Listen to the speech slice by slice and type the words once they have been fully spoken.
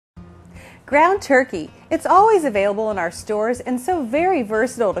Ground turkey. It's always available in our stores and so very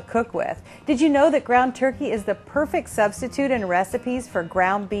versatile to cook with. Did you know that ground turkey is the perfect substitute in recipes for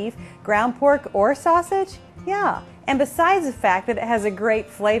ground beef, ground pork, or sausage? Yeah, and besides the fact that it has a great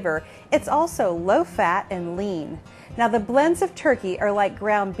flavor, it's also low fat and lean. Now the blends of turkey are like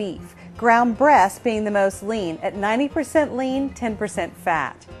ground beef, ground breast being the most lean at 90% lean, 10%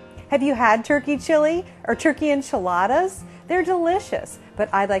 fat. Have you had turkey chili or turkey enchiladas? They're delicious,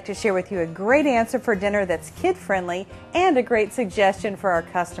 but I'd like to share with you a great answer for dinner that's kid-friendly and a great suggestion for our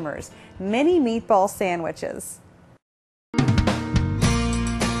customers: mini meatball sandwiches.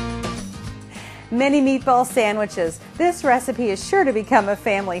 Mini meatball sandwiches. This recipe is sure to become a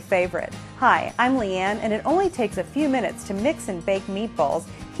family favorite. Hi, I'm Leanne, and it only takes a few minutes to mix and bake meatballs,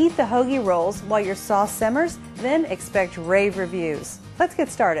 heat the hoagie rolls while your sauce simmers, then expect rave reviews. Let's get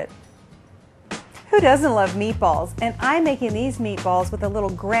started. Who doesn't love meatballs? And I'm making these meatballs with a little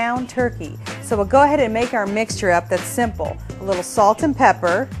ground turkey. So we'll go ahead and make our mixture up that's simple. A little salt and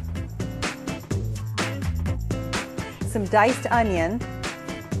pepper, some diced onion,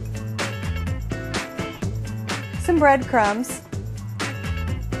 some breadcrumbs,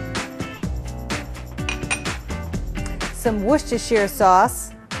 some Worcestershire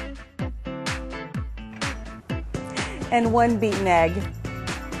sauce, and 1 beaten egg.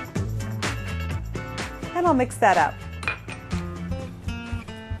 And I'll mix that up.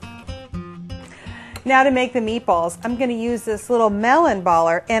 Now to make the meatballs, I'm going to use this little melon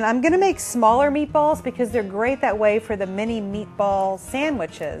baller, and I'm going to make smaller meatballs because they're great that way for the mini meatball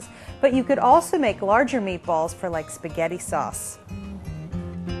sandwiches. But you could also make larger meatballs for like spaghetti sauce.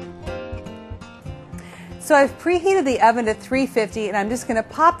 So I've preheated the oven to 350, and I'm just going to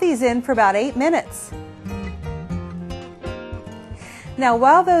pop these in for about 8 minutes. Now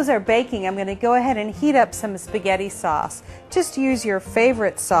while those are baking, I'm going to go ahead and heat up some spaghetti sauce. Just use your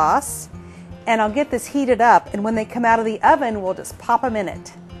favorite sauce, and I'll get this heated up, and when they come out of the oven, we'll just pop them in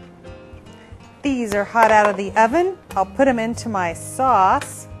it. These are hot out of the oven. I'll put them into my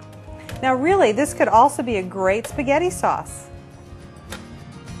sauce. Now really, this could also be a great spaghetti sauce.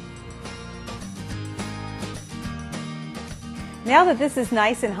 Now that this is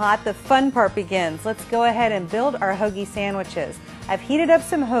nice and hot, the fun part begins. Let's go ahead and build our hoagie sandwiches. I've heated up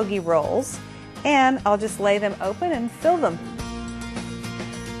some hoagie rolls, and I'll just lay them open and fill them.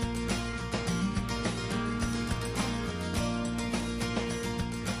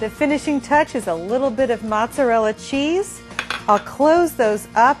 The finishing touch is a little bit of mozzarella cheese. I'll close those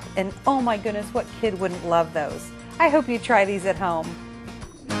up, and oh my goodness, what kid wouldn't love those? I hope you try these at home.